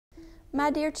My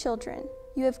dear children,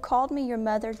 you have called me your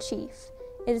mother chief.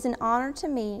 It is an honor to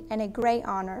me and a great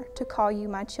honor to call you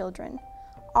my children.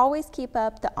 Always keep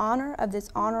up the honor of this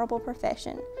honorable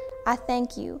profession. I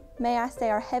thank you. May I say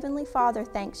our Heavenly Father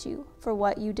thanks you for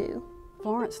what you do.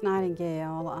 Florence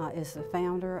Nightingale is the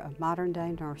founder of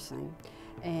modern-day nursing,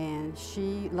 and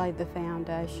she laid the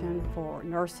foundation for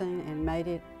nursing and made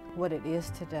it what it is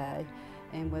today.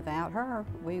 And without her,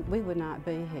 we would not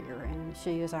be here, and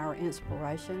she is our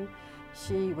inspiration.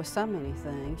 She was so many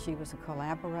things. She was a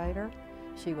collaborator,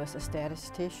 she was a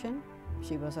statistician,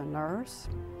 she was a nurse,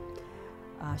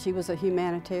 she was a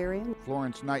humanitarian.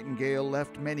 Florence Nightingale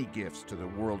left many gifts to the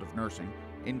world of nursing,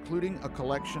 including a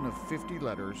collection of 50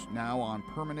 letters now on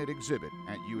permanent exhibit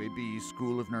at UAB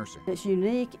School of Nursing. It's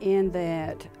unique in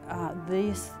that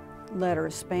these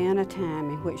letters span a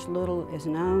time in which little is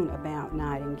known about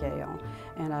Nightingale,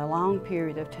 and a long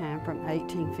period of time from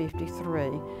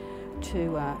 1853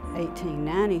 to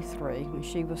 1893, when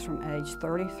she was from age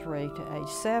 33 to age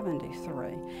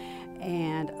 73.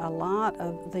 And a lot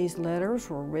of these letters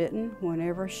were written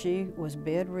whenever she was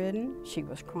bedridden, she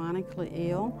was chronically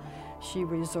ill. She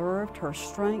reserved her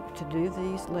strength to do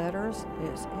these letters.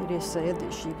 It is said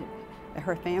that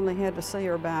her family had to see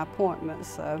her by appointment,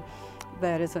 so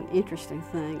that is an interesting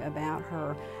thing about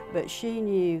her. But she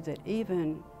knew that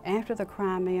even after the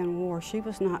Crimean War, she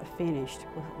was not finished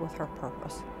with her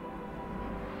purpose.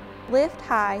 Lift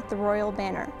high the royal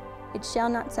banner. It shall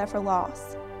not suffer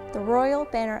loss. The royal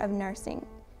banner of nursing.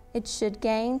 It should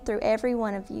gain through every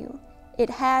one of you. It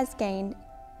has gained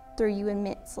through you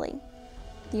immensely.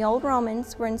 The old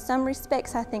Romans were in some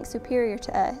respects, I think, superior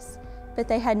to us, but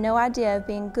they had no idea of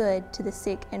being good to the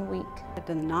sick and weak.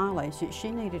 The knowledge that she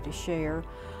needed to share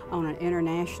on an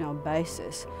international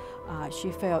basis,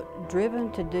 she felt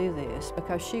driven to do this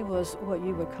because she was what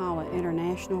you would call an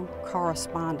international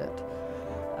correspondent.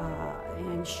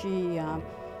 And she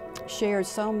shared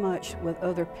so much with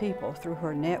other people through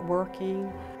her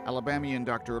networking. Alabamian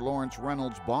Dr. Lawrence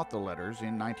Reynolds bought the letters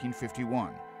in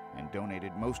 1951 and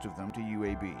donated most of them to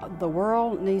UAB. The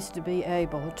world needs to be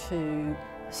able to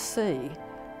see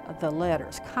the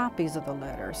letters, copies of the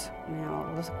letters.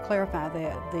 Now, let's clarify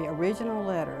that the original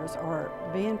letters are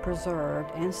being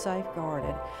preserved and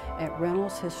safeguarded at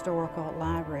Reynolds Historical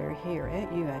Library here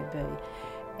at UAB.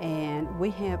 And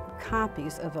we have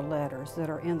copies of the letters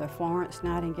that are in the Florence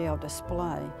Nightingale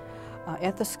display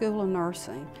at the School of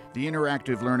Nursing. The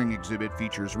interactive learning exhibit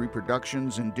features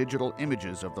reproductions and digital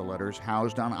images of the letters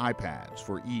housed on iPads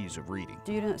for ease of reading.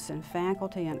 Students and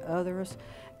faculty and others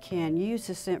can use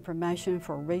this information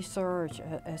for research,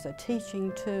 as a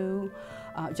teaching tool,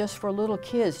 just for little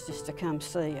kids just to come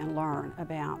see and learn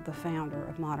about the founder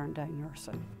of modern-day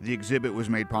nursing. The exhibit was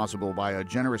made possible by a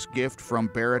generous gift from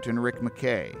Barrett and Rick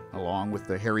McKay, along with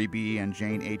the Harry B. and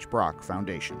Jane H. Brock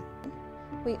Foundation.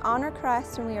 We honor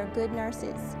Christ when we are good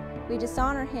nurses. We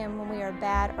dishonor Him when we are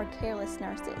bad or careless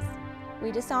nurses.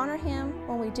 We dishonor Him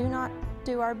when we do not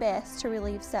do our best to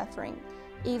relieve suffering,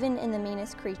 even in the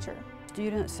meanest creature.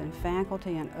 Students and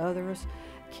faculty and others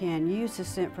can use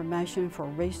this information for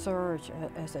research,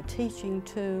 as a teaching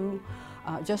tool,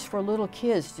 just for little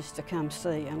kids just to come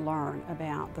see and learn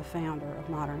about the founder of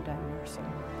modern-day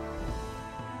nursing.